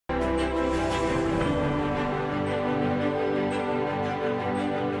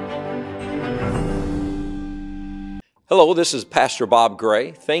Hello, this is Pastor Bob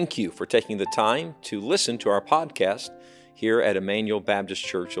Gray. Thank you for taking the time to listen to our podcast here at Emmanuel Baptist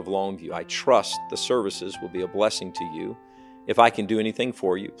Church of Longview. I trust the services will be a blessing to you. If I can do anything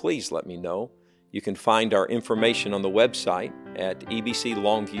for you, please let me know. You can find our information on the website at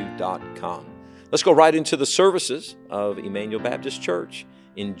ebclongview.com. Let's go right into the services of Emmanuel Baptist Church.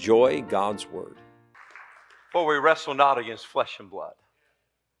 Enjoy God's Word. For we wrestle not against flesh and blood.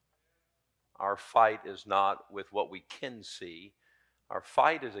 Our fight is not with what we can see. Our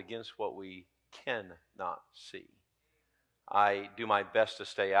fight is against what we cannot see. I do my best to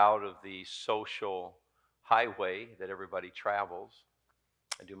stay out of the social highway that everybody travels.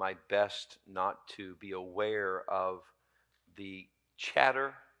 I do my best not to be aware of the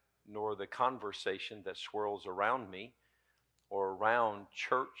chatter nor the conversation that swirls around me or around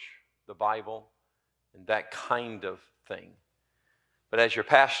church, the Bible, and that kind of thing. But as your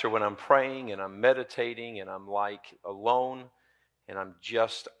pastor, when I'm praying and I'm meditating and I'm like alone and I'm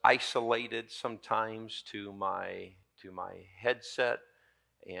just isolated sometimes to my headset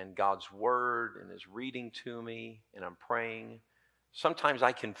and God's Word and His reading to me and I'm praying, sometimes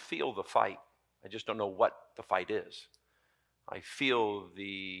I can feel the fight. I just don't know what the fight is. I feel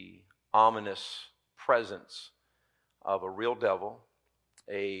the ominous presence of a real devil,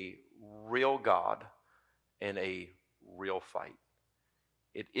 a real God, and a real fight.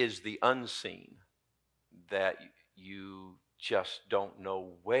 It is the unseen that you just don't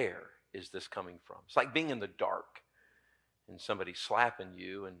know where is this coming from. It's like being in the dark and somebody slapping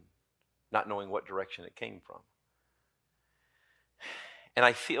you and not knowing what direction it came from. And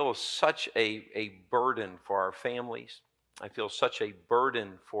I feel such a burden for our families. I feel such a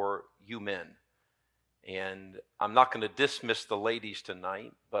burden for you men. And I'm not going to dismiss the ladies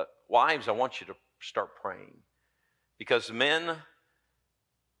tonight, but wives, I want you to start praying. Because men,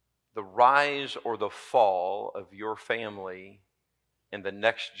 the rise or the fall of your family and the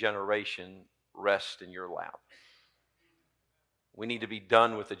next generation rest in your lap. We need to be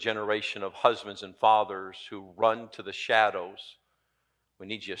done with the generation of husbands and fathers who run to the shadows. We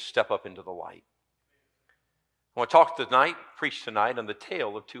need you to step up into the light. I want to talk tonight, preach tonight on the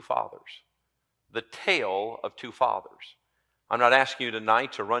tale of two fathers. The tale of two fathers. I'm not asking you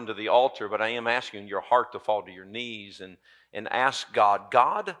tonight to run to the altar, but I am asking your heart to fall to your knees and ask God,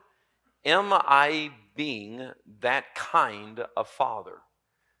 God, am I being that kind of father?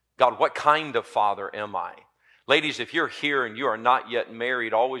 God, what kind of father am I? Ladies, if you're here and you are not yet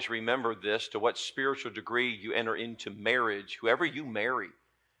married, always remember this, to what spiritual degree you enter into marriage, whoever you marry,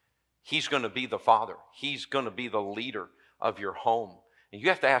 he's going to be the father. He's going to be the leader of your home. And you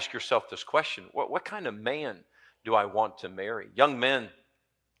have to ask yourself this question, what kind of man do I want to marry? Young men,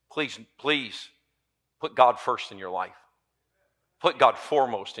 please put God first in your life. Put God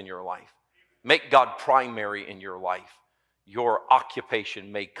foremost in your life. Make God primary in your life. Your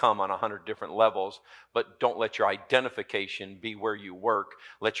occupation may come on 100 different levels, but don't let your identification be where you work.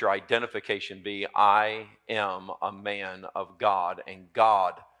 Let your identification be, I am a man of God, and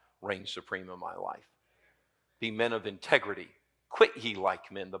God reigns supreme in my life. Be men of integrity. Quit ye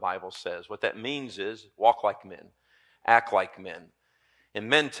like men, the Bible says. What that means is walk like men, act like men. And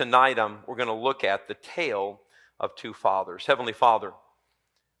men, tonight we're going to look at the tale of two fathers. Heavenly Father,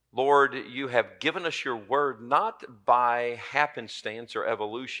 Lord, you have given us your word not by happenstance or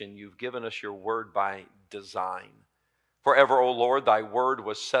evolution. You've given us your word by design. Forever, O Lord, thy word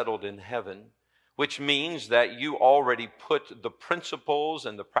was settled in heaven, which means that you already put the principles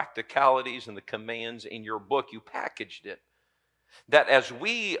and the practicalities and the commands in your book. You packaged it. That as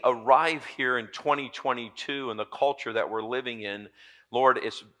we arrive here in 2022 and the culture that we're living in, Lord,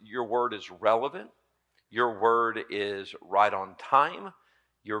 your word is relevant. Your word is right on time.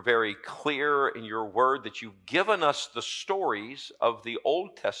 You're very clear in your word that you've given us the stories of the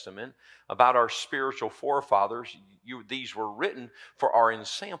Old Testament about our spiritual forefathers. These were written for our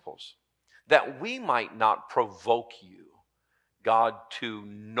ensamples, that we might not provoke you, God, to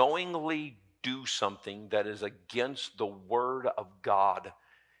knowingly do something that is against the word of God,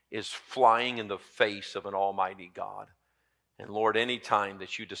 is flying in the face of an almighty God. And Lord, anytime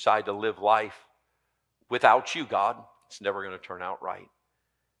that you decide to live life without you, God, it's never going to turn out right.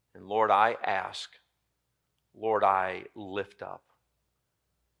 And Lord, I ask, Lord, I lift up,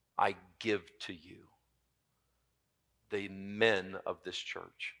 I give to you the men of this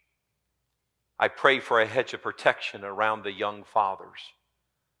church. I pray for a hedge of protection around the young fathers,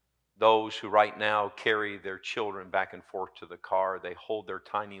 those who right now carry their children back and forth to the car. They hold their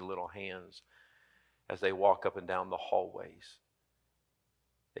tiny little hands as they walk up and down the hallways.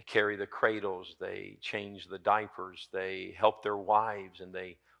 They carry the cradles, they change the diapers, they help their wives, and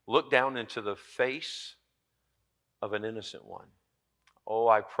they look down into the face of an innocent one. Oh,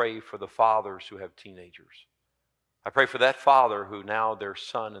 I pray for the fathers who have teenagers. I pray for that father who now their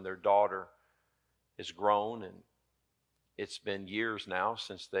son and their daughter is grown, and it's been years now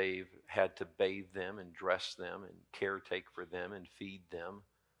since they've had to bathe them and dress them and caretake for them and feed them.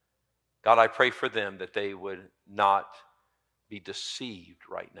 God, I pray for them that they would not be deceived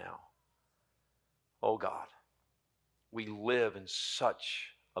right now. Oh God, we live in such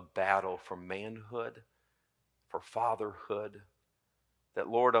a battle for manhood, for fatherhood, that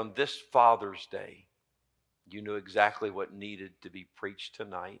Lord, on this Father's Day, you knew exactly what needed to be preached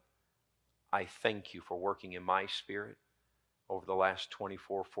tonight. I thank you for working in my spirit over the last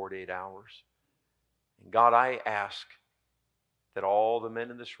 24, 48 hours. And God, I ask that all the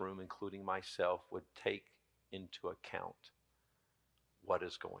men in this room, including myself, would take into account what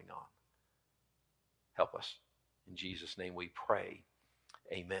is going on. Help us. In Jesus' name we pray.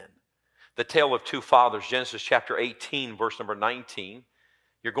 Amen. The tale of two fathers, Genesis chapter 18, verse number 19.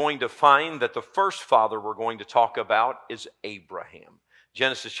 You're going to find that the first father we're going to talk about is Abraham.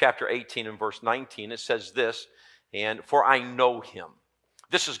 Genesis chapter 18 and verse 19, it says this, and for I know him.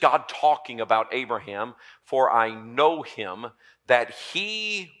 This is God talking about Abraham. For I know him that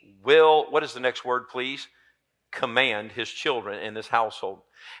he will, what is the next word, please? Command his children in his household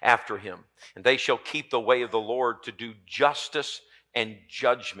after him. And they shall keep the way of the Lord to do justice and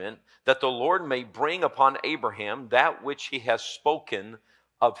judgment, that the Lord may bring upon Abraham that which he has spoken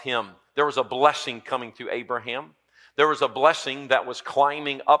of him. There was a blessing coming through Abraham. There was a blessing that was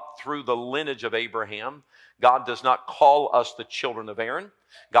climbing up through the lineage of Abraham. God does not call us the children of Aaron.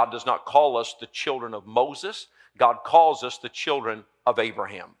 God does not call us the children of Moses. God calls us the children of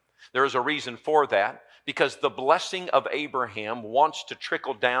Abraham. There is a reason for that, because the blessing of Abraham wants to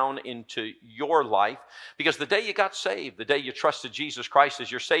trickle down into your life. Because the day you got saved, the day you trusted Jesus Christ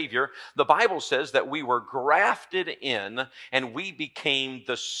as your Savior, the Bible says that we were grafted in and we became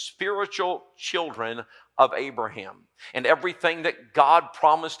the spiritual children of Abraham. And everything that God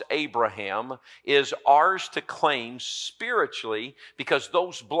promised Abraham is ours to claim spiritually, because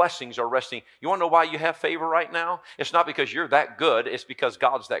those blessings are resting. You want to know why you have favor right now? It's not because you're that good, it's because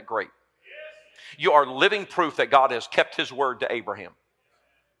God's that great. You are living proof that God has kept his word to Abraham.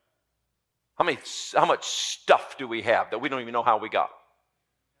 How much stuff do we have that we don't even know how we got?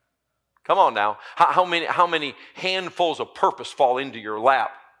 Come on now. How many handfuls of purpose fall into your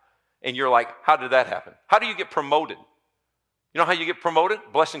lap? And you're like, how did that happen? How do you get promoted? You know how you get promoted?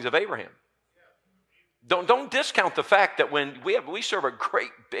 Blessings of Abraham. Don't discount the fact that when we serve a great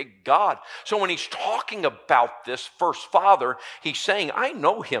big God. So when he's talking about this first father, he's saying, I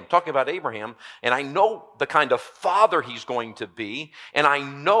know him, talking about Abraham, and I know the kind of father he's going to be, and I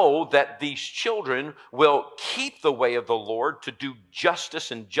know that these children will keep the way of the Lord to do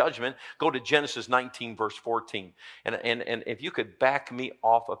justice and judgment. Go to Genesis 19, verse 14. And if you could back me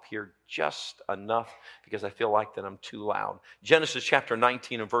off up here just enough, because I feel like that I'm too loud. Genesis chapter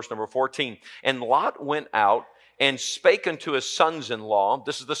 19 and verse number 14. And Lot went out and spake unto his sons-in-law,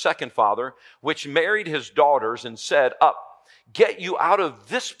 this is the second father, which married his daughters, and said, Up, get you out of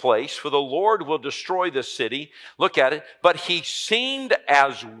this place, for the Lord will destroy this city. Look at it. But he seemed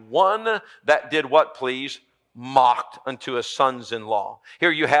as one that did what, please? Mocked unto his sons-in-law.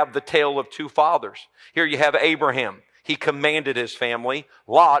 Here you have the tale of two fathers. Here you have Abraham. He commanded his family.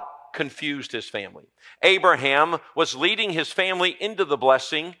 Lot confused his family. Abraham was leading his family into the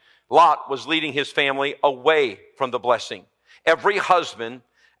blessing. Lot was leading his family away from the blessing. Every husband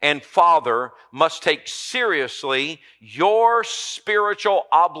and father must take seriously your spiritual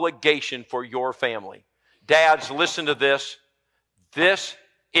obligation for your family. Dads, listen to this. This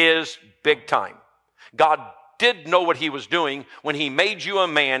is big time. God did know what he was doing when he made you a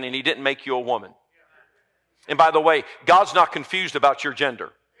man and he didn't make you a woman. And by the way, God's not confused about your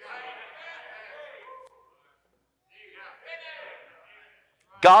gender.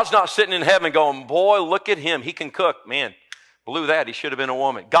 God's not sitting in heaven going, boy, look at him. He can cook. Man, blew that. He should have been a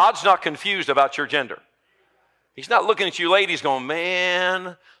woman. God's not confused about your gender. He's not looking at you ladies going,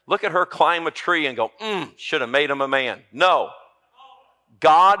 man, look at her climb a tree and go, should have made him a man. No.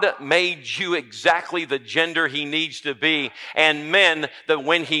 God made you exactly the gender he needs to be. And men, that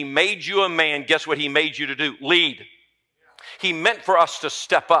when he made you a man, guess what he made you to do? Lead. He meant for us to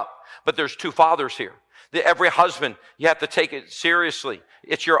step up. But there's two fathers here. Every husband, you have to take it seriously.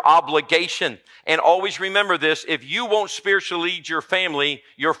 It's your obligation. And always remember this, if you won't spiritually lead your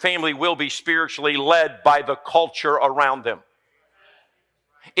family will be spiritually led by the culture around them.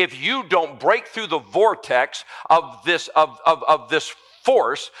 If you don't break through the vortex of this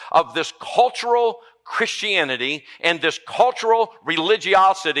force, of this cultural Christianity and this cultural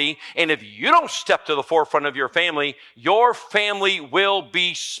religiosity. And if you don't step to the forefront of your family will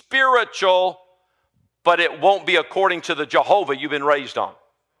be spiritual, but it won't be according to the Jehovah you've been raised on.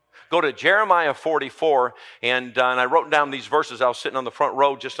 Go to Jeremiah 44, and I wrote down these verses. I was sitting on the front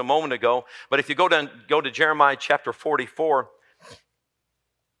row just a moment ago. But if you go to Jeremiah chapter 44,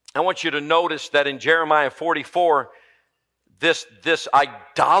 I want you to notice that in Jeremiah 44, this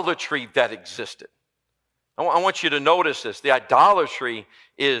idolatry that existed. I want you to notice this. The idolatry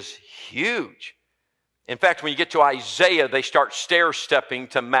is huge. In fact, when you get to Isaiah, they start stair-stepping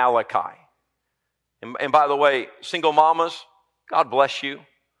to Malachi. And by the way, single mamas, God bless you.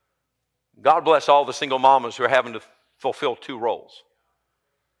 God bless all the single mamas who are having to fulfill two roles.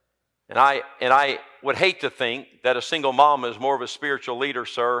 And I would hate to think that a single mama is more of a spiritual leader,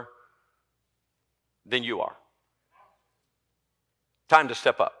 sir, than you are. Time to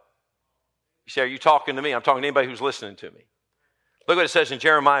step up. You say, are you talking to me? I'm talking to anybody who's listening to me. Look what it says in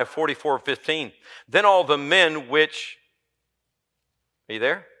Jeremiah 44:15. Then all the men which, are you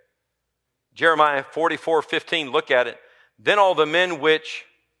there? Jeremiah 44:15, look at it. Then all the men which,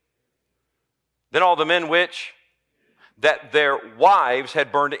 that their wives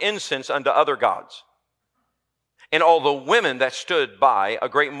had burned incense unto other gods. And all the women that stood by, a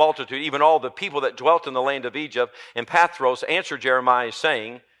great multitude, even all the people that dwelt in the land of Egypt and Pathros, answered Jeremiah,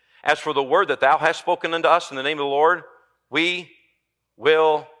 saying, as for the word that thou hast spoken unto us in the name of the Lord, we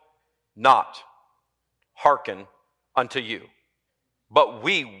will not hearken unto you. But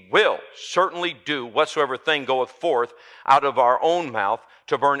we will certainly do whatsoever thing goeth forth out of our own mouth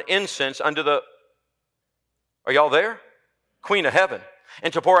to burn incense unto the, are y'all there? Queen of heaven.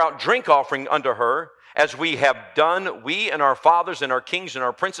 And to pour out drink offering unto her, as we have done, we and our fathers and our kings and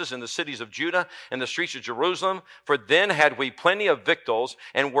our princes in the cities of Judah and the streets of Jerusalem. For then had we plenty of victuals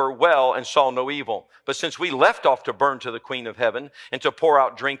and were well and saw no evil. But since we left off to burn to the Queen of heaven and to pour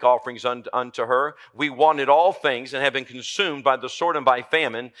out drink offerings unto her, we wanted all things and have been consumed by the sword and by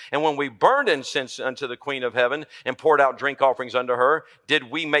famine. And when we burned incense unto the Queen of heaven and poured out drink offerings unto her, did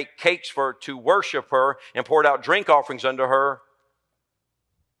we make cakes for to worship her and poured out drink offerings unto her?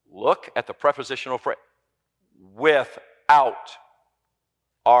 Look at the prepositional phrase. Without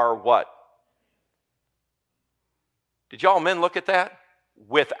our what? Did y'all men look at that?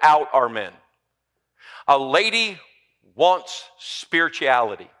 Without our men. A lady wants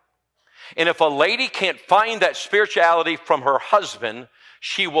spirituality. And if a lady can't find that spirituality from her husband,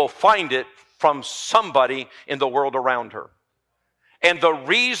 she will find it from somebody in the world around her. And the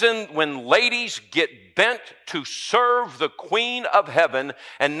reason when ladies get bent to serve the Queen of heaven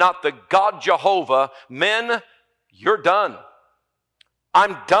and not the God Jehovah, men, you're done.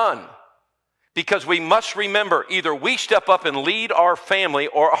 I'm done. Because we must remember, either we step up and lead our family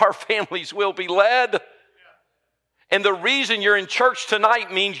or our families will be led. And the reason you're in church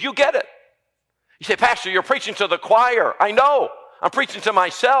tonight means you get it. You say, Pastor, you're preaching to the choir. I know. I'm preaching to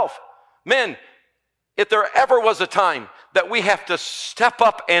myself. Men, if there ever was a time that we have to step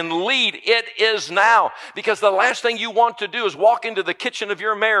up and lead, it is now. Because the last thing you want to do is walk into the kitchen of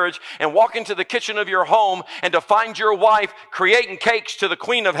your marriage and walk into the kitchen of your home and to find your wife creating cakes to the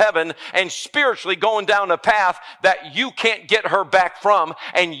Queen of heaven and spiritually going down a path that you can't get her back from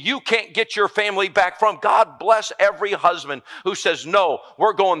and you can't get your family back from. God bless every husband who says, no,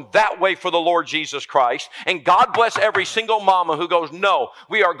 we're going that way for the Lord Jesus Christ. And God bless every single mama who goes, no,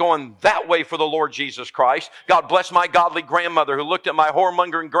 we are going that way for the Lord Jesus Christ. God bless my godly grandmother who looked at my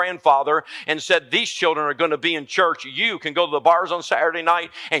whoremongering grandfather and said, these children are going to be in church. You can go to the bars on Saturday night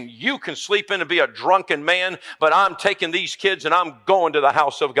and you can sleep in and be a drunken man, but I'm taking these kids and I'm going to the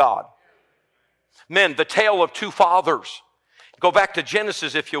house of God. Men, the tale of two fathers. Go back to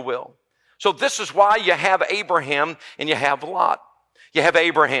Genesis, if you will. So this is why you have Abraham and you have Lot. You have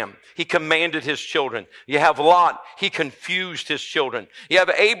Abraham. He commanded his children. You have Lot. He confused his children. You have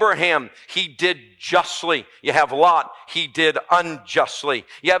Abraham. He did justly. You have Lot. He did unjustly.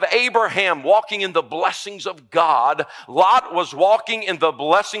 You have Abraham walking in the blessings of God. Lot was walking in the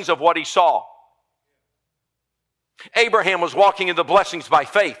blessings of what he saw. Abraham was walking in the blessings by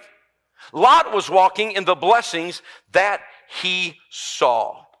faith. Lot was walking in the blessings that he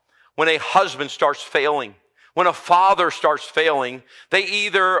saw. When a husband starts failing, when a father starts failing, they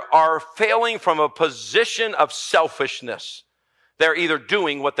either are failing from a position of selfishness. They're either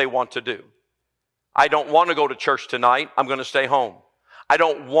doing what they want to do. I don't want to go to church tonight. I'm going to stay home. I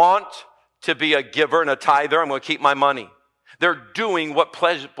don't want to be a giver and a tither. I'm going to keep my money. They're doing what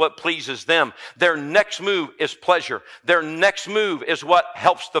pleases them. Their next move is pleasure. Their next move is what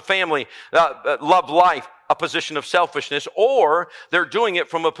helps the family love life, a position of selfishness, or they're doing it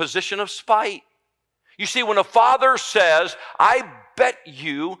from a position of spite. You see, when a father says, I bet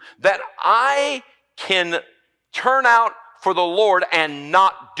you that I can turn out for the Lord and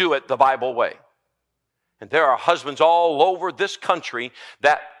not do it the Bible way. And there are husbands all over this country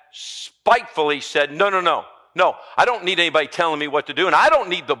that spitefully said, no, I don't need anybody telling me what to do, and I don't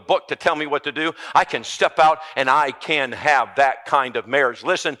need the book to tell me what to do. I can step out and I can have that kind of marriage.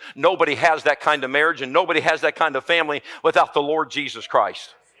 Listen, nobody has that kind of marriage and nobody has that kind of family without the Lord Jesus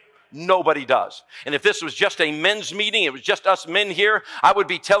Christ. Nobody does. And if this was just a men's meeting, it was just us men here, I would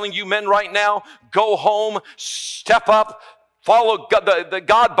be telling you men right now, go home, step up, follow God,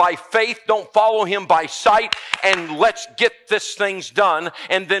 God by faith. Don't follow him by sight. And let's get this things done.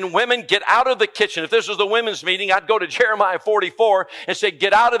 And then women, get out of the kitchen. If this was the women's meeting, I'd go to Jeremiah 44 and say,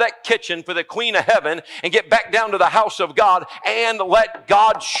 get out of that kitchen for the Queen of Heaven and get back down to the house of God and let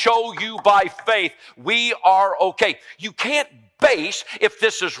God show you by faith we are okay. You can't base, if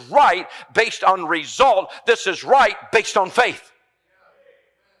this is right, based on result. This is right based on faith.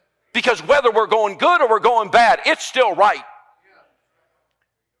 Because whether we're going good or we're going bad, it's still right.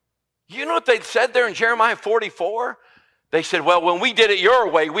 You know what they said there in Jeremiah 44? They said, well, when we did it your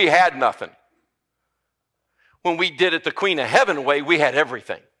way, we had nothing. When we did it the Queen of Heaven way, we had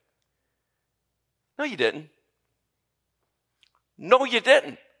everything. No, you didn't. No, you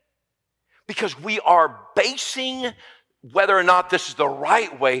didn't. Because we are basing whether or not this is the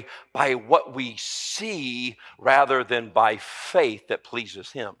right way by what we see rather than by faith that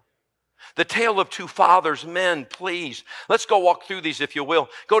pleases him. The tale of two fathers, men, please. Let's go walk through these if you will.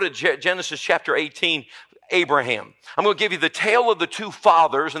 Go to Genesis chapter 18, Abraham. I'm going to give you the tale of the two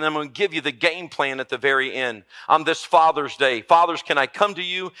fathers, and then I'm going to give you the game plan at the very end on this Father's Day. Fathers, can I come to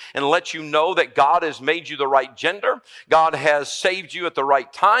you and let you know that God has made you the right gender? God has saved you at the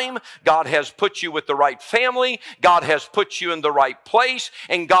right time. God has put you with the right family. God has put you in the right place.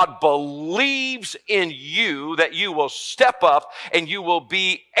 And God believes in you that you will step up and you will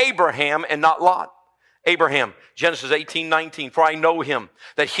be Abraham and not Lot. Abraham, Genesis 18:19, for I know him,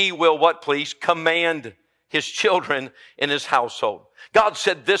 that he will, what please? Command his children in his household. God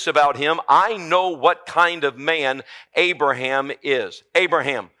said this about him, I know what kind of man Abraham is.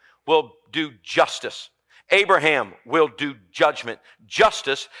 Abraham will do justice. Abraham will do judgment.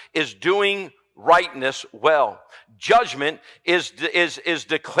 Justice is doing rightness well. Judgment is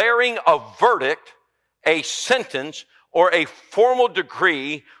declaring a verdict, a sentence, or a formal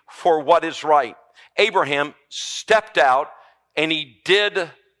decree for what is right. Abraham stepped out and he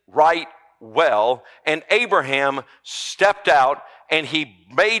did right well, and Abraham stepped out and he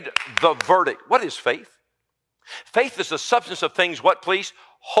made the verdict. What is faith? Faith is the substance of things, what please?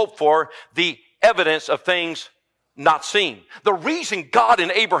 Hope for, the evidence of things not seen. The reason God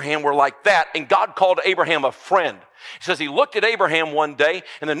and Abraham were like that, and God called Abraham a friend. It says he looked at Abraham one day,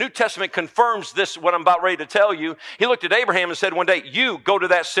 and the New Testament confirms this, what I'm about ready to tell you. He looked at Abraham and said one day, you go to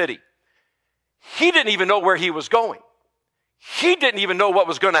that city. He didn't even know where he was going. He didn't even know what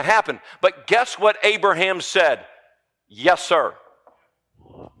was going to happen. But guess what Abraham said? Yes, sir.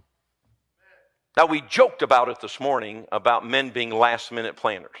 Now, we joked about it this morning, about men being last-minute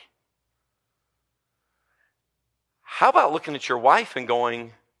planners. How about looking at your wife and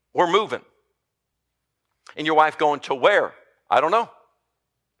going, we're moving? And your wife going, to where? I don't know.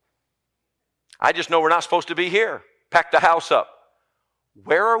 I just know we're not supposed to be here. Pack the house up.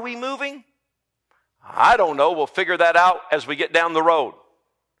 Where are we moving? I don't know. We'll figure that out as we get down the road.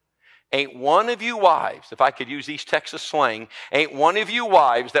 Ain't one of you wives, if I could use East Texas slang, ain't one of you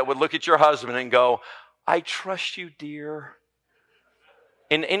wives that would look at your husband and go, I trust you, dear.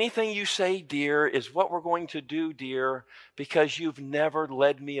 And anything you say, dear, is what we're going to do, dear, because you've never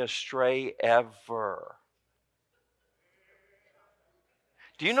led me astray ever.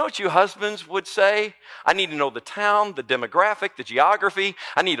 Do you know what you husbands would say? I need to know the town, the demographic, the geography.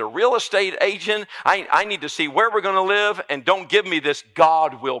 I need a real estate agent. I need to see where we're going to live, and don't give me this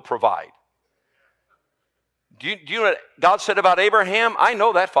God will provide. Do you know what God said about Abraham? I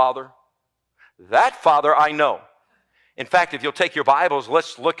know that father. That father I know. In fact, if you'll take your Bibles,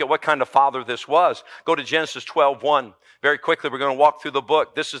 let's look at what kind of father this was. Go to Genesis 12:1. Very quickly, we're going to walk through the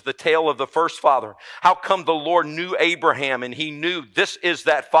book. This is the tale of the first father. How come the Lord knew Abraham and he knew this is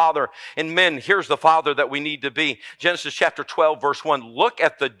that father? And men, here's the father that we need to be. Genesis chapter 12, verse 1. Look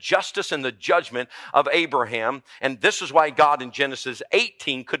at the justice and the judgment of Abraham. And this is why God in Genesis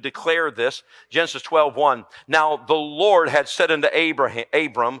 18 could declare this. Genesis 12:1. Now the Lord had said unto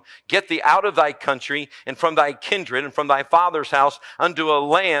Abram, get thee out of thy country and from thy kindred and from thy father's house unto a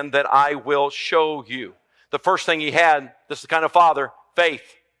land that I will show you. The first thing he had, this is the kind of father,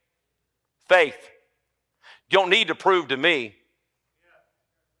 faith. Faith. You don't need to prove to me.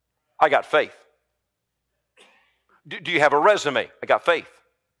 I got faith. Do you have a resume? I got faith.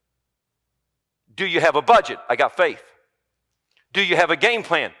 Do you have a budget? I got faith. Do you have a game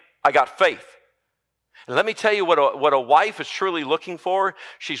plan? I got faith. And let me tell you what a wife is truly looking for.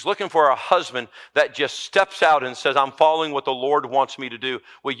 She's looking for a husband that just steps out and says, I'm following what the Lord wants me to do.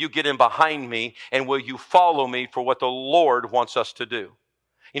 Will you get in behind me, and will you follow me for what the Lord wants us to do?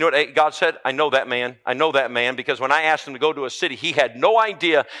 You know what God said? I know that man. I know that man, because when I asked him to go to a city, he had no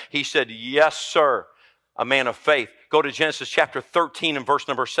idea. He said, yes, sir, a man of faith. Go to Genesis chapter 13 and verse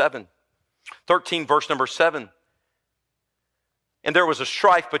number 7. 13, verse number 7. And there was a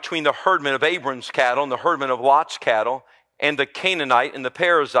strife between the herdmen of Abram's cattle and the herdmen of Lot's cattle, and the Canaanite and the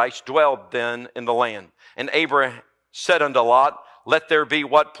Perizzites dwelled then in the land. And Abraham said unto Lot, let there be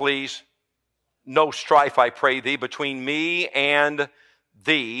what, please? No strife, I pray thee, between me and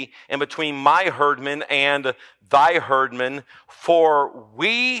thee, and between my herdmen and thy herdmen, for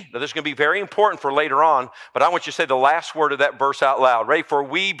we, now this is going to be very important for later on, but I want you to say the last word of that verse out loud. Ready? For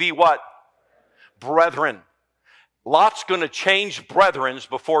we be what? Brethren. Lot's going to change brethrens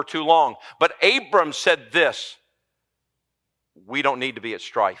before too long. But Abram said this, we don't need to be at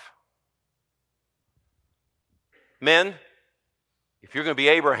strife. Men, if you're going to be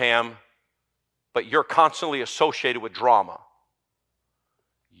Abraham, but you're constantly associated with drama,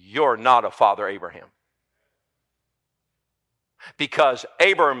 you're not a father Abraham. Because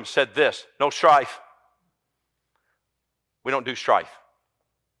Abram said this, no strife. We don't do strife.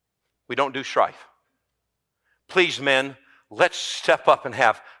 We don't do strife. Please, men, let's step up and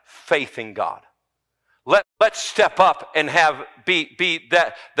have faith in God. Let's step up and be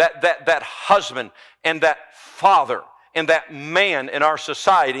that husband and that father and that man in our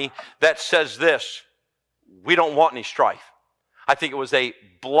society that says this, we don't want any strife. I think it was a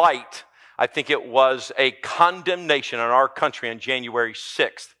blight. I think it was a condemnation on our country on January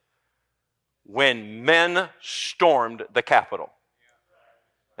 6th when men stormed the Capitol.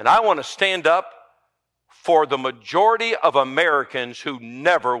 And I want to stand up for the majority of Americans who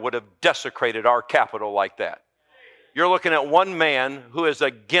never would have desecrated our Capitol like that. You're looking at one man who is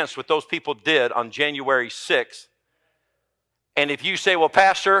against what those people did on January 6th. And if you say, well,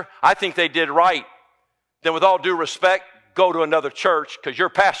 Pastor, I think they did right, then with all due respect, go to another church, because your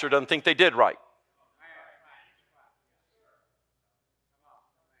pastor doesn't think they did right.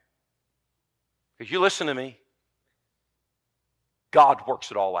 Because you listen to me, God works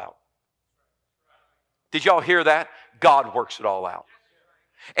it all out. Did y'all hear that? God works it all out.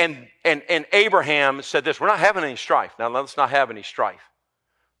 And Abraham said this, we're not having any strife. Now let's not have any strife.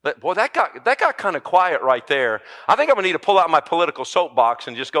 But boy, that got kind of quiet right there. I think I'm going to need to pull out my political soapbox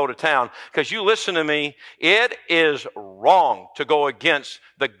and just go to town. Because you listen to me, it is wrong to go against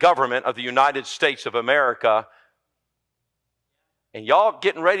the government of the United States of America. And y'all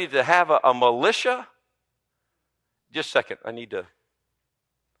getting ready to have a militia? Just a second, I need to.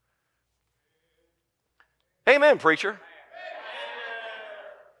 Amen, preacher.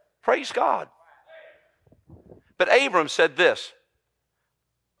 Praise God. But Abram said this,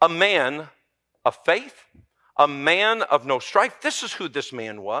 a man of faith, a man of no strife. This is who this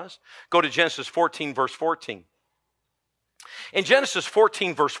man was. Go to Genesis 14, verse 14. In Genesis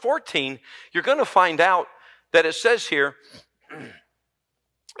 14, verse 14, you're going to find out that it says here,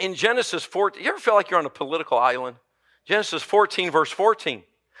 in Genesis 14, you ever feel like you're on a political island? Genesis 14, verse 14.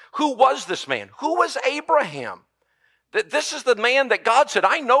 Who was this man? Who was Abraham? This is the man that God said,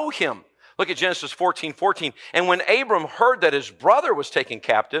 I know him. Look at Genesis 14, 14. And when Abram heard that his brother was taken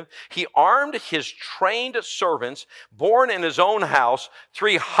captive, he armed his trained servants, born in his own house,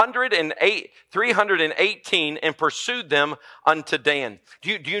 318, and pursued them unto Dan.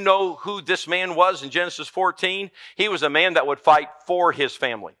 Do you know who this man was in Genesis 14? He was a man that would fight for his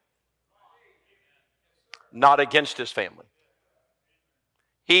family, not against his family.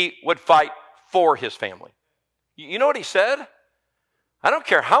 He would fight for his family. You know what he said? I don't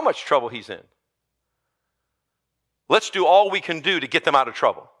care how much trouble he's in. Let's do all we can do to get them out of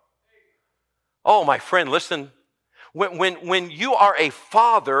trouble. Oh, my friend, listen. When you are a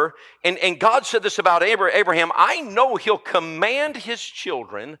father, and God said this about Abraham, I know he'll command his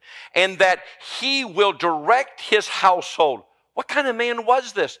children and that he will direct his household. What kind of man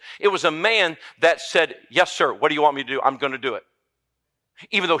was this? It was a man that said, yes, sir, what do you want me to do? I'm going to do it.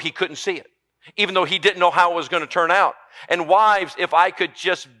 Even though he couldn't see it. Even though he didn't know how it was going to turn out. And wives, if I could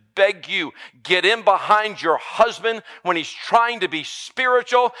just beg you, get in behind your husband when he's trying to be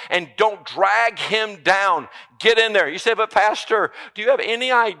spiritual and don't drag him down. Get in there. You say, but Pastor, do you have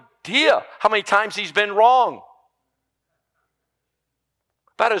any idea how many times he's been wrong?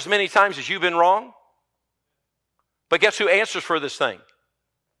 About as many times as you've been wrong. But guess who answers for this thing?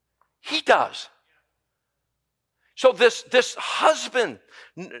 He does. So this husband,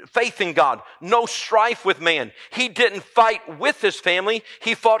 faith in God, no strife with man. He didn't fight with his family.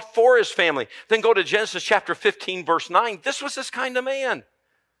 He fought for his family. Then go to Genesis chapter 15, verse 9. This was this kind of man.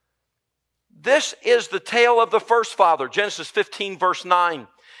 This is the tale of the first father, Genesis 15, verse 9.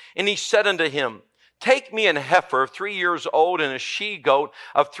 And he said unto him, take me an heifer of 3 years old, and a she-goat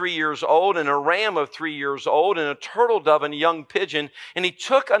of 3 years old, and a ram of 3 years old, and a turtle dove, and a young pigeon. And he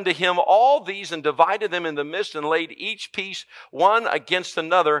took unto him all these, and divided them in the midst, and laid each piece one against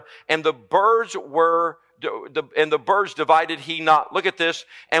another. And the birds divided he not. Look at this.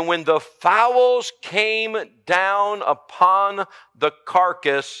 And when the fowls came down upon the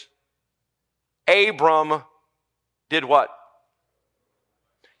carcass, Abram did what?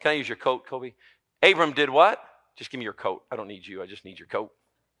 Can I use your coat, Kobe? Abram did what? Just give me your coat. I don't need you. I just need your coat.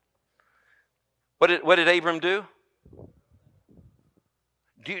 What did Abram do?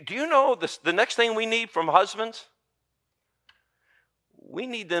 Do you know this, the next thing we need from husbands? We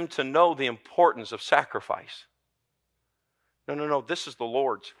need them to know the importance of sacrifice. No. This is the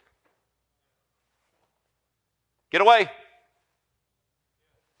Lord's. Get away.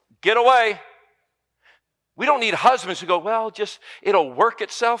 Get away. We don't need husbands who go, well, it'll work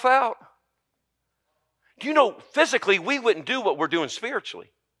itself out. Do you know, physically, we wouldn't do what we're doing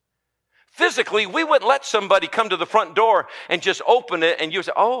spiritually. Physically, we wouldn't let somebody come to the front door and just open it and you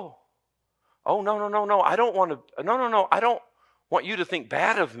say, no, I don't want to, no, I don't want you to think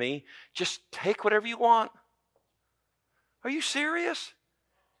bad of me. Just take whatever you want. Are you serious?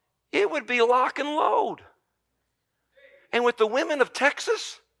 It would be lock and load. And with the women of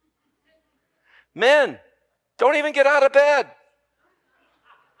Texas, men, don't even get out of bed.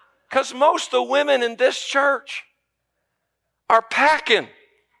 Because most of the women in this church are packing.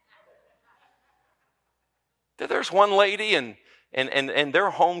 There's one lady and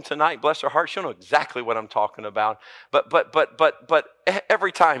they're home tonight, bless her heart. She'll know exactly what I'm talking about. But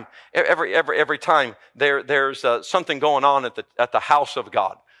every time there's something going on at the house of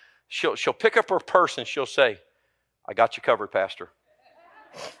God, she'll pick up her purse and she'll say, I got you covered, Pastor.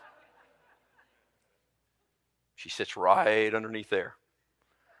 She sits right underneath there.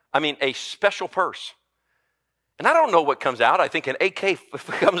 I mean, a special purse. And I don't know what comes out. I think an AK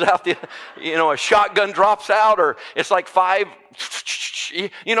comes out, a shotgun drops out, or it's like 5.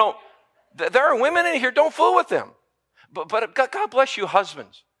 There are women in here, don't fool with them. But God bless you,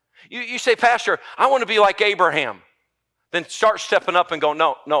 husbands. You say, Pastor, I want to be like Abraham. Then start stepping up and go,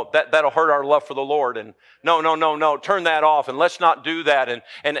 no, that'll hurt our love for the Lord. And no, turn that off. And let's not do that.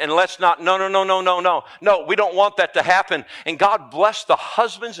 And let's not, no. No, we don't want that to happen. And God bless the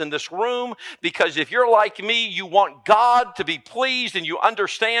husbands in this room, because if you're like me, you want God to be pleased and you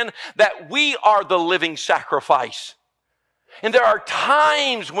understand that we are the living sacrifice. And there are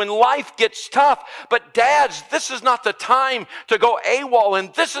times when life gets tough, but dads, this is not the time to go AWOL,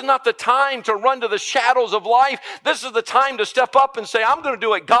 and this is not the time to run to the shadows of life. This is the time to step up and say, I'm going to do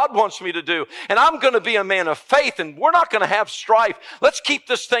what God wants me to do, and I'm going to be a man of faith, and we're not going to have strife. Let's keep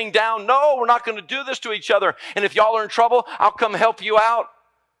this thing down. No, we're not going to do this to each other. And if y'all are in trouble, I'll come help you out.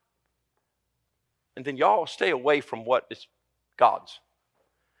 And then y'all stay away from what is God's.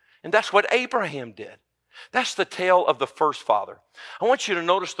 And that's what Abraham did. That's the tale of the first father. I want you to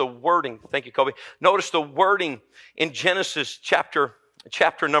notice the wording. Thank you, Kobe. Notice the wording in Genesis chapter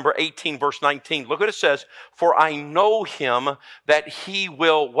number 18, verse 19. Look what it says. For I know him that he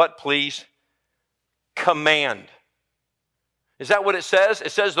will, what please? Command. Is that what it says?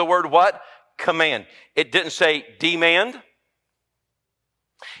 It says the word what? Command. It didn't say demand.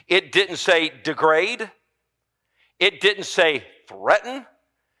 It didn't say degrade. It didn't say threaten.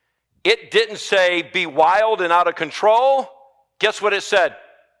 It didn't say be wild and out of control. Guess what it said?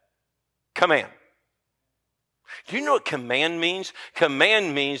 Command. Do you know what command means?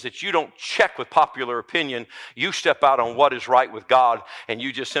 Command means that you don't check with popular opinion. You step out on what is right with God, and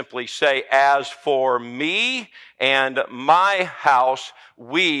you just simply say, as for me and my house,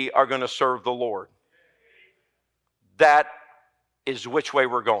 we are going to serve the Lord. That is which way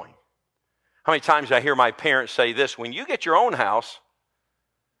we're going. How many times I hear my parents say this, when you get your own house,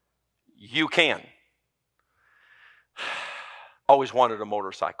 you can. Always wanted a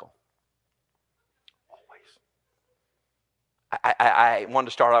motorcycle. Always. I wanted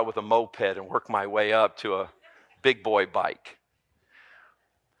to start out with a moped and work my way up to a big boy bike.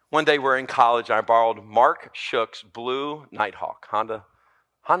 One day we're in college and I borrowed Mark Shook's blue Nighthawk. Honda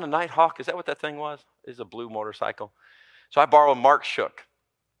Nighthawk, is that what that thing was? It's a blue motorcycle. So I borrowed Mark Shook.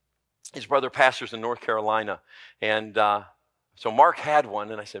 His brother pastors in North Carolina. And so Mark had one,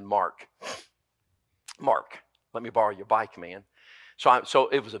 and I said, Mark, let me borrow your bike, man. So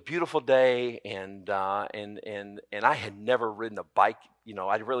it was a beautiful day, and I had never ridden a bike. You know,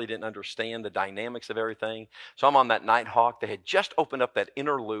 I really didn't understand the dynamics of everything. So I'm on that Nighthawk. They had just opened up that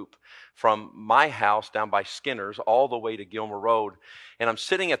inner loop from my house down by Skinner's all the way to Gilmer Road, and I'm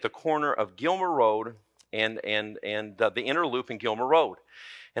sitting at the corner of Gilmer Road and the inner loop in Gilmer Road.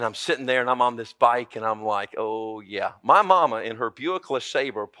 And I'm sitting there, and I'm on this bike, and I'm like, oh, yeah. My mama in her Buick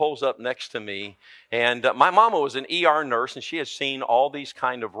LeSabre pulls up next to me, and my mama was an ER nurse, and she had seen all these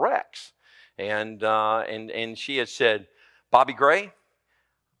kind of wrecks. And she had said, Bobby Gray,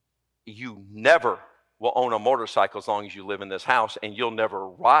 you never will own a motorcycle as long as you live in this house, and you'll never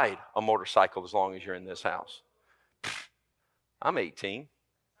ride a motorcycle as long as you're in this house. I'm 18.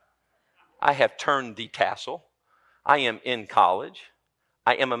 I have turned the tassel. I am in college.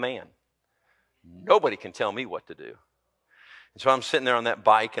 I am a man. Nobody can tell me what to do. And so I'm sitting there on that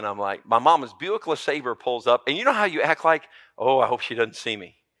bike, and I'm like, my mama's Buick LeSabre pulls up, and you know how you act like, oh, I hope she doesn't see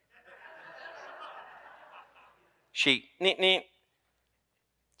me. She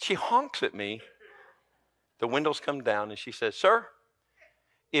honks at me. The windows come down, and she says, sir,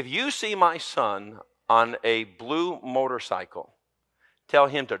 if you see my son on a blue motorcycle, tell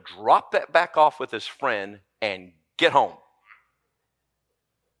him to drop that back off with his friend and get home.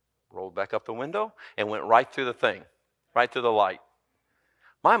 Rolled back up the window and went right through the thing, right through the light.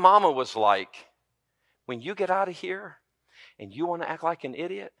 My mama was like, when you get out of here and you want to act like an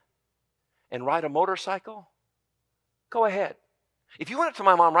idiot and ride a motorcycle, go ahead. If you went up to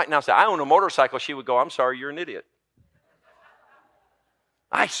my mom right now and said, I own a motorcycle, she would go, I'm sorry, you're an idiot.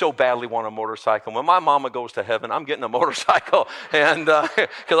 I so badly want a motorcycle. When my mama goes to heaven, I'm getting a motorcycle. And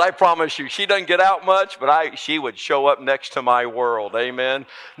because I promise you, she doesn't get out much, but she would show up next to my world. Amen.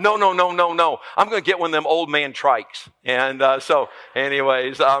 No. I'm going to get one of them old man trikes. And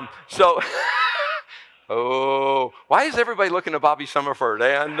oh, why is everybody looking at Bobby Summerford?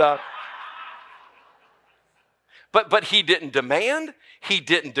 And but he didn't demand. He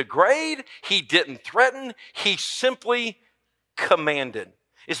didn't degrade. He didn't threaten. He simply commanded.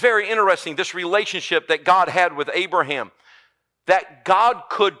 It's very interesting, this relationship that God had with Abraham, that God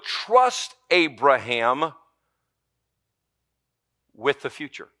could trust Abraham with the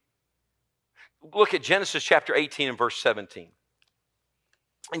future. Look at Genesis chapter 18 and verse 17.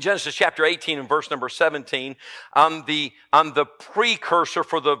 In Genesis chapter 18 and verse number 17, on the precursor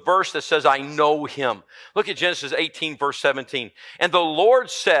for the verse that says, I know him. Look at Genesis 18 verse 17. And the Lord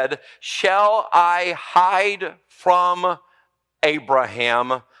said, shall I hide from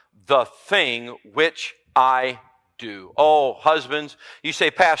Abraham the thing which I do? Oh, husbands, you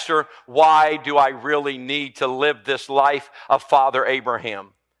say, Pastor, why do I really need to live this life of Father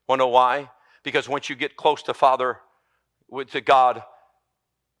Abraham? Want to know why? Because once you get close to God,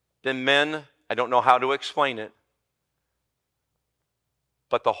 then men, I don't know how to explain it,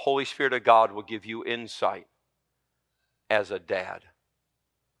 but the Holy Spirit of God will give you insight as a dad.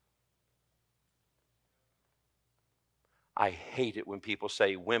 I hate it when people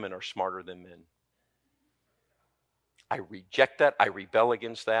say women are smarter than men. I reject that. I rebel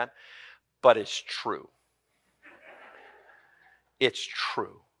against that. But it's true. It's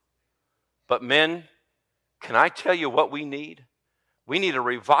true. But men, can I tell you what we need? We need a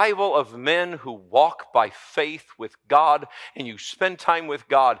revival of men who walk by faith with God, and you spend time with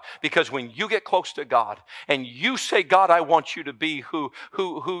God, because when you get close to God and you say, God, I want you to be who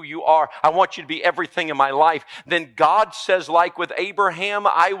you are. I want you to be everything in my life. Then God says, like with Abraham,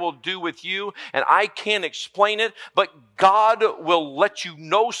 I will do with you, and I can't explain it, but God will let you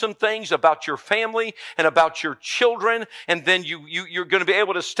know some things about your family and about your children, and then you're going to be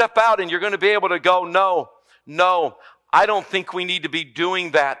able to step out and you're going to be able to go, no. I don't think we need to be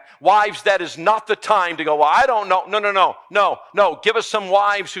doing that. Wives, that is not the time to go, well, I don't know. No. Give us some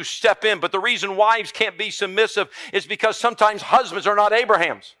wives who step in. But the reason wives can't be submissive is because sometimes husbands are not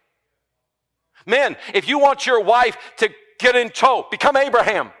Abrahams. Men, if you want your wife to get in tow, become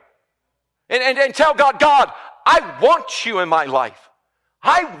Abraham. And tell God, I want you in my life.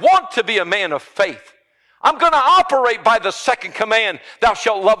 I want to be a man of faith. I'm going to operate by the second command, thou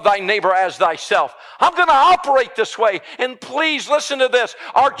shalt love thy neighbor as thyself. I'm going to operate this way. And please listen to this.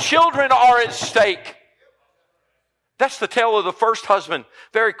 Our children are at stake. That's the tale of the first husband.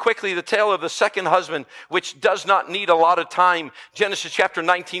 Very quickly, the tale of the second husband, which does not need a lot of time. Genesis chapter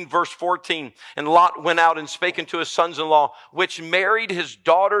 19, verse 14. And Lot went out and spake unto his sons-in-law, which married his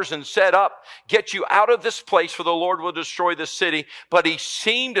daughters, and said, up, get you out of this place, for the Lord will destroy the city. But he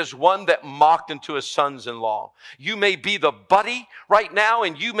seemed as one that mocked unto his sons-in-law. You may be the buddy right now,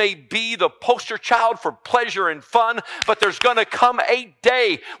 and you may be the poster child for pleasure and fun, but there's going to come a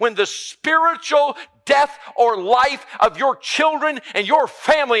day when the spiritual death or life of your children and your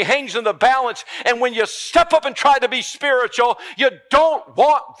family hangs in the balance. And when you step up and try to be spiritual, you don't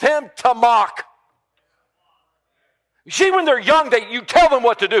want them to mock. You see, when they're young, you tell them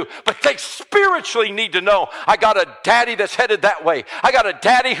what to do, but they spiritually need to know, I got a daddy that's headed that way. I got a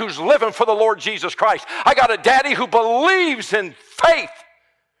daddy who's living for the Lord Jesus Christ. I got a daddy who believes in faith,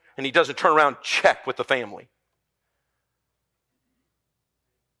 and he doesn't turn around and check with the family.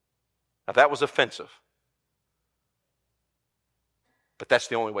 Now, that was offensive, but that's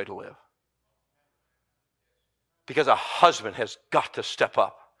the only way to live. Because a husband has got to step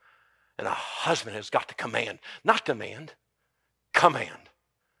up. And a husband has got to command, not demand, command.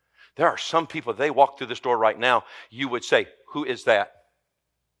 There are some people, they walk through this door right now, you would say, who is that?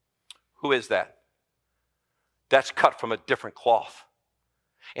 Who is that? That's cut from a different cloth.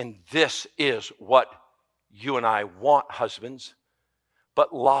 And this is what you and I want, husbands.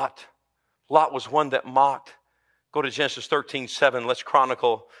 But Lot was one that mocked. Go to Genesis 13:7. Let's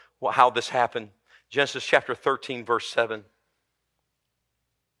chronicle how this happened. Genesis chapter 13, verse 7.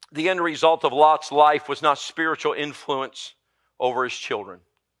 The end result of Lot's life was not spiritual influence over his children.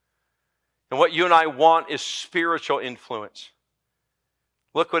 And what you and I want is spiritual influence.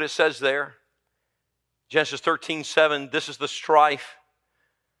 Look what it says there. Genesis 13:7, this is the strife.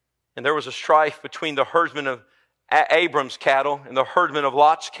 And there was a strife between the herdsmen of Abram's cattle and the herdmen of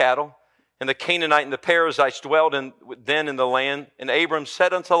Lot's cattle. And the Canaanite and the Perizzites dwelled then in the land. And Abram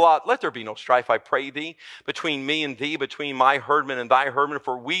said unto Lot, let there be no strife, I pray thee, between me and thee, between my herdmen and thy herdmen,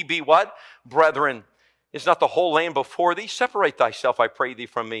 for we be what? Brethren. Is not the whole land before thee? Separate thyself, I pray thee,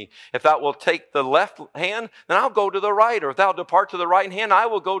 from me. If thou wilt take the left hand, then I'll go to the right. Or if thou depart to the right hand, I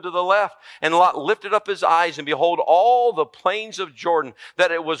will go to the left. And Lot lifted up his eyes, and behold, all the plains of Jordan,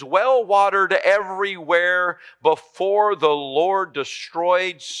 that it was well watered everywhere before the Lord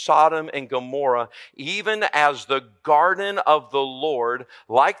destroyed Sodom and Gomorrah, even as the garden of the Lord,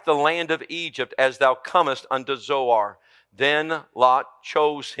 like the land of Egypt, as thou comest unto Zoar. Then Lot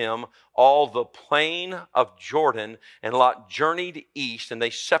chose him all the plain of Jordan, and Lot journeyed east, and they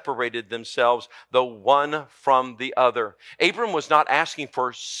separated themselves the one from the other. Abram was not asking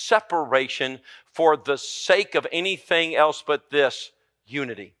for separation for the sake of anything else but this,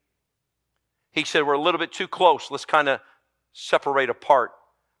 unity. He said, we're a little bit too close. Let's kind of separate apart.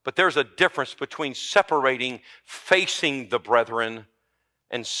 But there's a difference between separating, facing the brethren,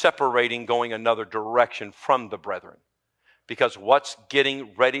 and separating, going another direction from the brethren. Because what's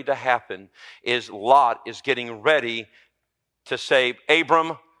getting ready to happen is Lot is getting ready to say,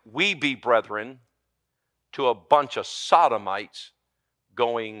 Abram, we be brethren, to a bunch of Sodomites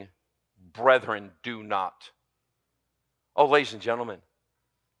going, brethren, do not. Oh, ladies and gentlemen,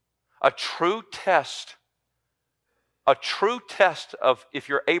 a true test of if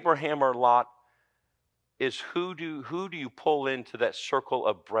you're Abraham or Lot is who do you pull into that circle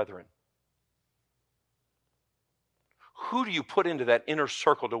of brethren? Who do you put into that inner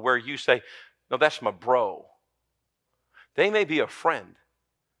circle to where you say, no, that's my bro. They may be a friend,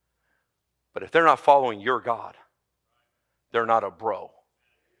 but if they're not following your God, they're not a bro.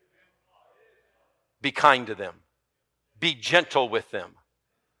 Be kind to them. Be gentle with them.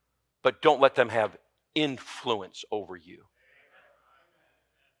 But don't let them have influence over you.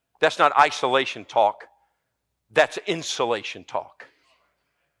 That's not isolation talk. That's insulation talk.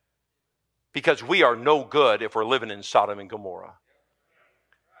 Because we are no good if we're living in Sodom and Gomorrah.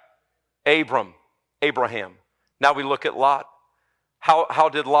 Abraham. Now we look at Lot. How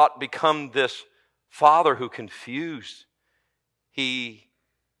did Lot become this father who confused? He,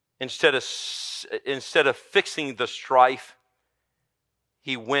 instead of fixing the strife,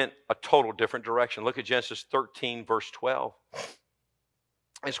 he went a total different direction. Look at Genesis 13, verse 12.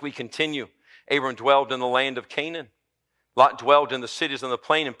 As we continue, Abram dwelled in the land of Canaan. Lot dwelled in the cities on the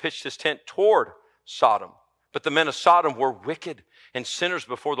plain and pitched his tent toward Sodom. But the men of Sodom were wicked and sinners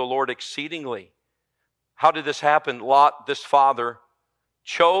before the Lord exceedingly. How did this happen? Lot, this father,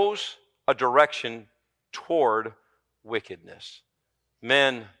 chose a direction toward wickedness.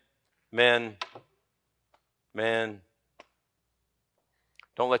 Men,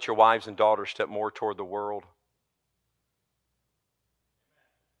 don't let your wives and daughters step more toward the world.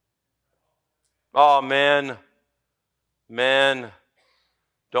 Oh, men,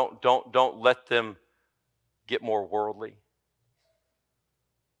 don't let them get more worldly.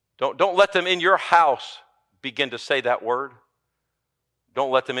 Don't let them in your house begin to say that word.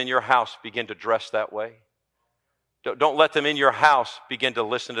 Don't let them in your house begin to dress that way. Don't let them in your house begin to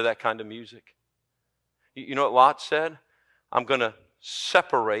listen to that kind of music. You know what Lot said? I'm going to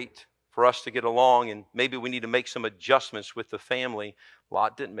separate for us to get along, and maybe we need to make some adjustments with the family.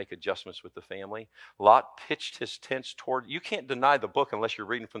 Lot didn't make adjustments with the family. Lot pitched his tents toward, you can't deny the book unless you're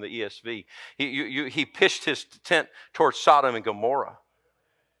reading from the ESV. He pitched his tent towards Sodom and Gomorrah.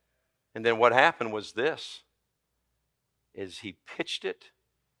 And then what happened was this, is he pitched it,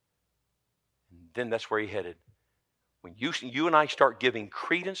 and then that's where he headed. When you and I start giving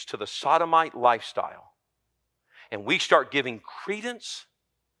credence to the sodomite lifestyle, and we start giving credence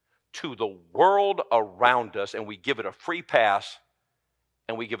to the world around us, and we give it a free pass,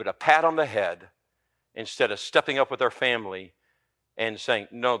 and we give it a pat on the head, instead of stepping up with our family and saying,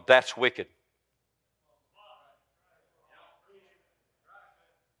 no, that's wicked.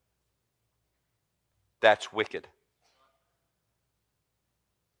 That's wicked.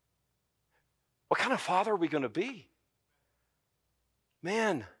 What kind of father are we going to be?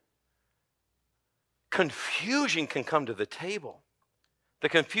 Man, confusion can come to the table. The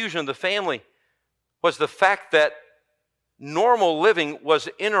confusion of the family was the fact that normal living was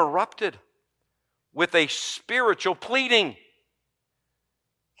interrupted with a spiritual pleading.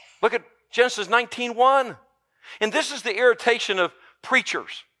 Look at Genesis 19:1. And this is the irritation of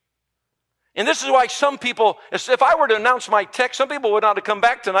preachers. And this is why some people, if I were to announce my text, some people would not have come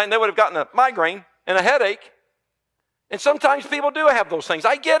back tonight and they would have gotten a migraine and a headache. And sometimes people do have those things.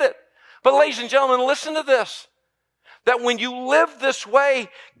 I get it. But ladies and gentlemen, listen to this. That when you live this way,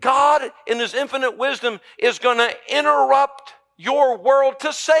 God in His infinite wisdom is going to interrupt your world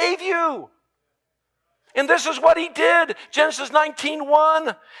to save you. And this is what He did. Genesis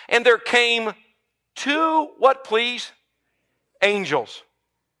 19:1. And there came two, what please? Angels.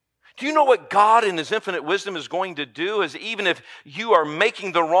 Do you know what God in His infinite wisdom is going to do? Is even if you are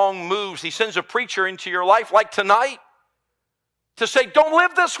making the wrong moves, He sends a preacher into your life like tonight to say, don't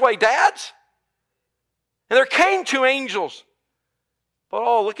live this way, dads. And there came two angels. But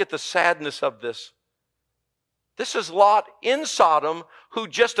oh, look at the sadness of this. This is Lot in Sodom, who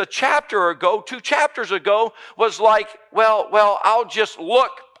just a chapter ago, 2 chapters ago, was like, well, I'll just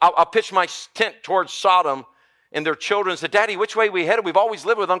look. I'll pitch my tent towards Sodom. And their children said, Daddy, which way are we headed? We've always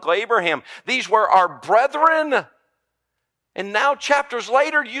lived with Uncle Abraham. These were our brethren. And now chapters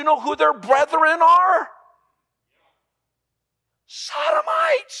later, do you know who their brethren are?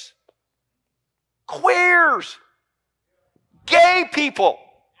 Sodomites. Queers. Gay people.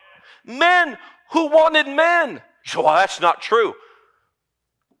 Men who wanted men. You say, well, that's not true.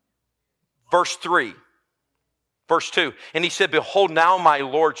 Verse 3. Verse 2, and he said, behold, now my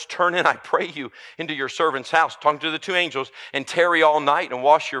lords, turn in, I pray you, into your servant's house, talking to the two angels, and tarry all night, and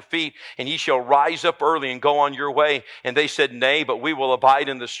wash your feet, and ye shall rise up early and go on your way. And they said, nay, but we will abide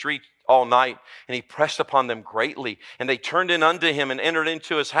in the street all night. And he pressed upon them greatly, and they turned in unto him, and entered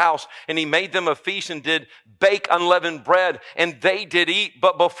into his house, and he made them a feast, and did bake unleavened bread, and they did eat.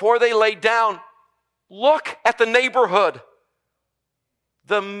 But before they laid down, look at the neighborhood.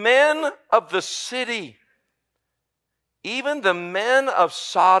 The men of the city, even the men of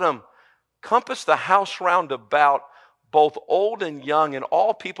Sodom, compassed the house round about, both old and young, and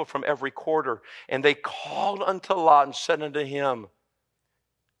all people from every quarter. And they called unto Lot and said unto him,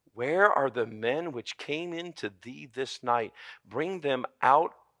 where are the men which came into thee this night? Bring them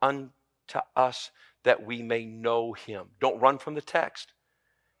out unto us, that we may know him. Don't run from the text.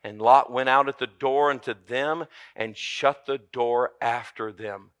 And Lot went out at the door unto them, and shut the door after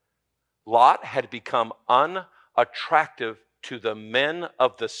them. Lot had become unattractive to the men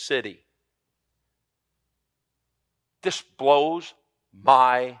of the city. This blows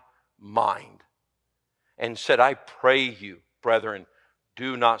my mind. And said, I pray you, brethren,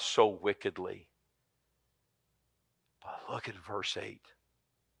 do not so wickedly. But look at verse 8.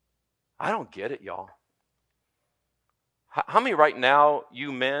 I don't get it, y'all. How many right now,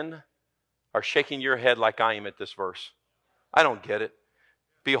 you men, are shaking your head like I am at this verse? I don't get it.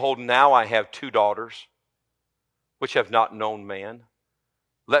 Behold, now I have 2 daughters, which have not known man.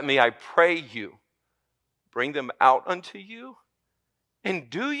 Let me, I pray you, bring them out unto you, and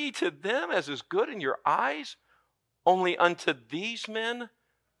do ye to them as is good in your eyes. Only unto these men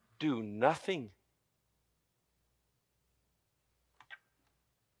do nothing.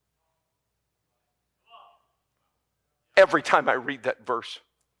 Every time I read that verse,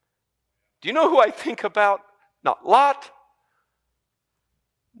 do you know who I think about? Not Lot,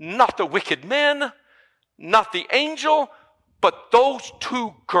 not the wicked men, not the angel, but those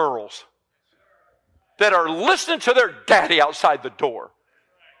 2 girls that are listening to their daddy outside the door.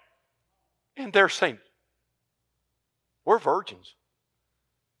 And they're saying, we're virgins.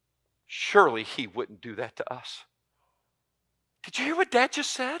 Surely he wouldn't do that to us. Did you hear what Dad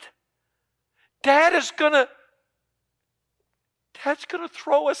just said? Dad is going to Dad's going to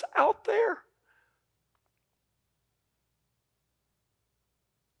throw us out there.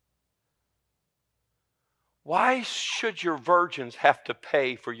 Why should your virgins have to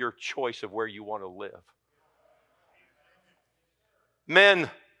pay for your choice of where you want to live? Men,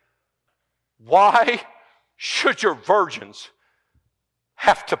 why should your virgins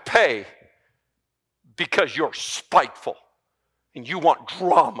have to pay because you're spiteful and you want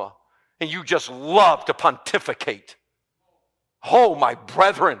drama and you just love to pontificate? Oh, my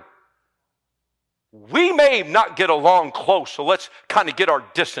brethren, we may not get along close, so let's kind of get our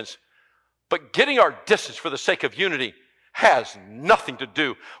distance. But getting our distance for the sake of unity has nothing to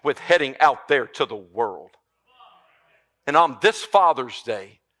do with heading out there to the world. And on this Father's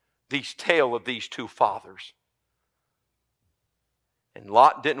Day, these tale of these two fathers. And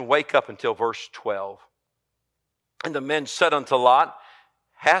Lot didn't wake up until verse 12. And the men said unto Lot,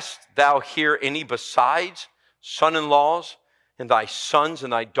 Hast thou here any besides son-in-laws, and thy sons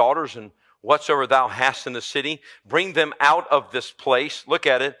and thy daughters, and whatsoever thou hast in the city? Bring them out of this place. Look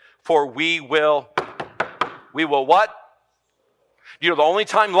at it. For we will what? You know, the only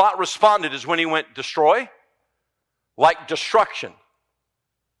time Lot responded is when he went, destroy? Like destruction.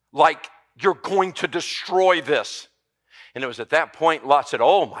 Like, you're going to destroy this. And it was at that point Lot said,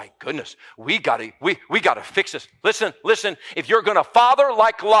 oh my goodness, we gotta fix this. Listen, if you're gonna father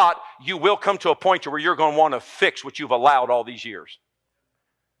like Lot, you will come to a point where you're gonna want to fix what you've allowed all these years.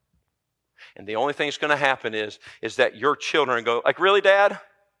 And the only thing that's gonna happen is that your children go, like, really, Dad?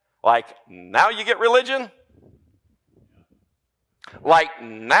 Like, now you get religion? Like,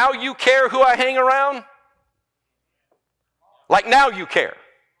 now you care who I hang around? Like, now you care.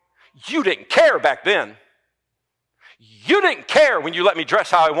 You didn't care back then. You didn't care when you let me dress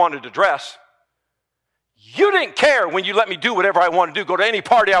how I wanted to dress. You didn't care when you let me do whatever I want to do, go to any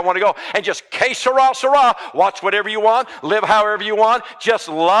party I want to go, and just que sera, sera, watch whatever you want, live however you want, just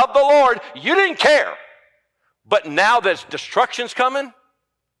love the Lord. You didn't care. But now that destruction's coming,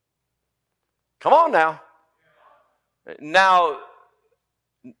 come on now. Now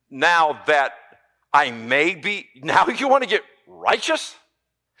that I may be, now you want to get righteous?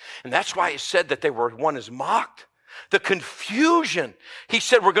 And that's why he said that they were one is mocked. The confusion. He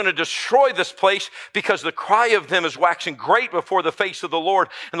said, we're going to destroy this place because the cry of them is waxing great before the face of the Lord,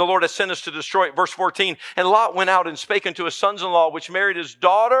 and the Lord has sent us to destroy it. Verse 14, and Lot went out and spake unto his sons-in-law, which married his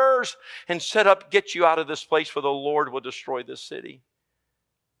daughters, and set up, get you out of this place, for the Lord will destroy this city.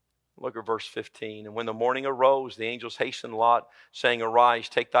 Look at verse 15. And when the morning arose, the angels hastened Lot, saying, Arise,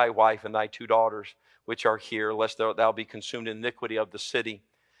 take thy wife and thy two daughters, which are here, lest thou be consumed in iniquity of the city.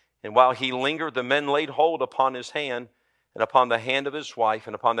 And while he lingered, the men laid hold upon his hand, and upon the hand of his wife,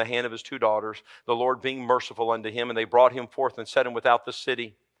 and upon the hand of his two daughters, the Lord being merciful unto him. And they brought him forth and set him without the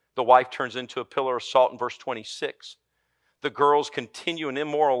city. The wife turns into a pillar of salt in verse 26. The girls continue an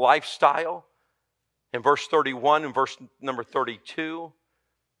immoral lifestyle in verse 31 and verse number 32.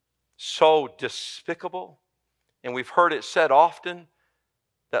 So despicable. And we've heard it said often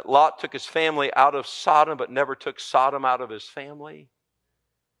that Lot took his family out of Sodom, but never took Sodom out of his family.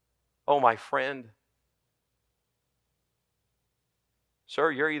 Oh, my friend.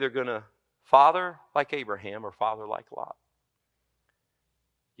 Sir, you're either going to father like Abraham or father like Lot.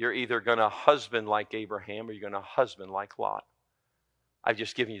 You're either going to husband like Abraham or you're going to husband like Lot. I've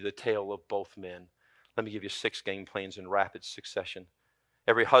just given you the tale of both men. Let me give you 6 game plans in rapid succession.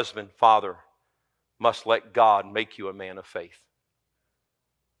 Every husband, father, must let God make you a man of faith.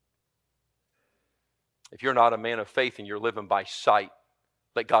 If you're not a man of faith and you're living by sight,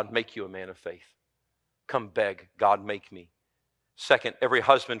 let God make you a man of faith. Come beg, God make me. Second, every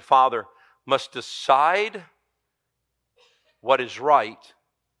husband, father must decide what is right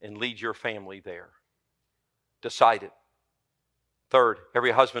and lead your family there. Decide it. Third,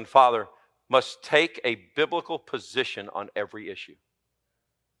 every husband, father must take a biblical position on every issue.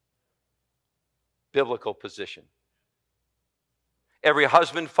 Biblical position. Every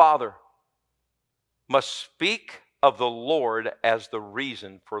husband, father must speak of the Lord as the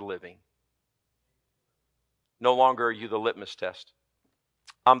reason for living. No longer are you the litmus test.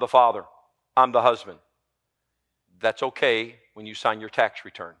 I'm the father. I'm the husband. That's okay when you sign your tax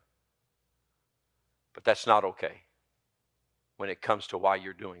return. But that's not okay when it comes to why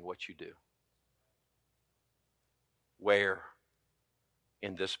you're doing what you do. Where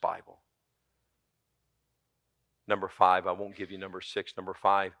in this Bible? Number 5, I won't give you number 6. Number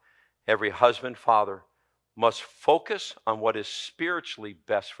 5, every husband, father must focus on what is spiritually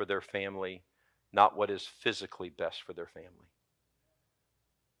best for their family, not what is physically best for their family.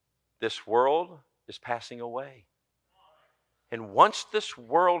 This world is passing away. And once this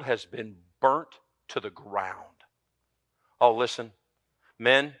world has been burnt to the ground, Oh, listen,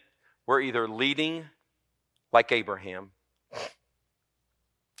 men, we're either leading like Abraham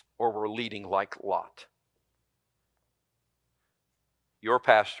or we're leading like Lot. Your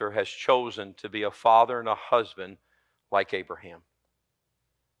pastor has chosen to be a father and a husband like Abraham.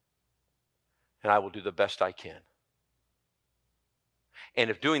 And I will do the best I can. And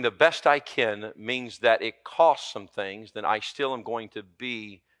if doing the best I can means that it costs some things, then I still am going to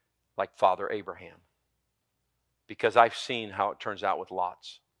be like Father Abraham. Because I've seen how it turns out with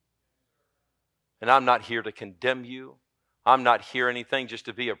lots. And I'm not here to condemn you. I'm not here anything just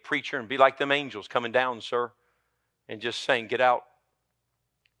to be a preacher and be like them angels coming down, sir, and just saying, get out.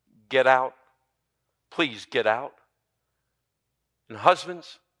 Get out. Please get out. And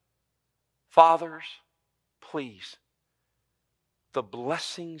husbands, fathers, please, the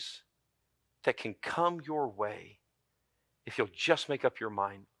blessings that can come your way if you'll just make up your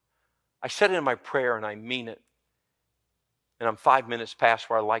mind. I said it in my prayer and I mean it. And I'm 5 minutes past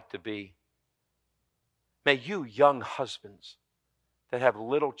where I like to be. May you young husbands that have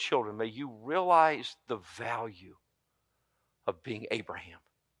little children, may you realize the value of being Abraham.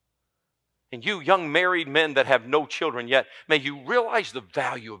 And you young married men that have no children yet, may you realize the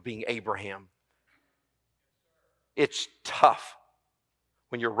value of being Abraham. It's tough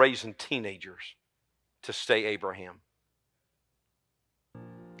when you're raising teenagers to stay Abraham.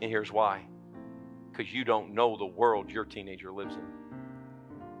 And here's why. Because you don't know the world your teenager lives in.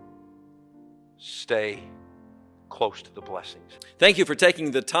 Stay close to the blessings. Thank you for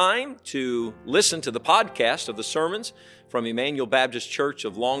taking the time to listen to the podcast of the sermons from Emmanuel Baptist Church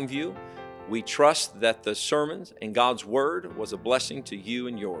of Longview. We trust that the sermons and God's Word was a blessing to you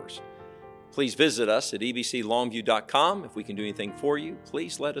and yours. Please visit us at ebclongview.com. If we can do anything for you,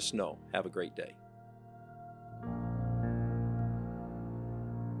 please let us know. Have a great day.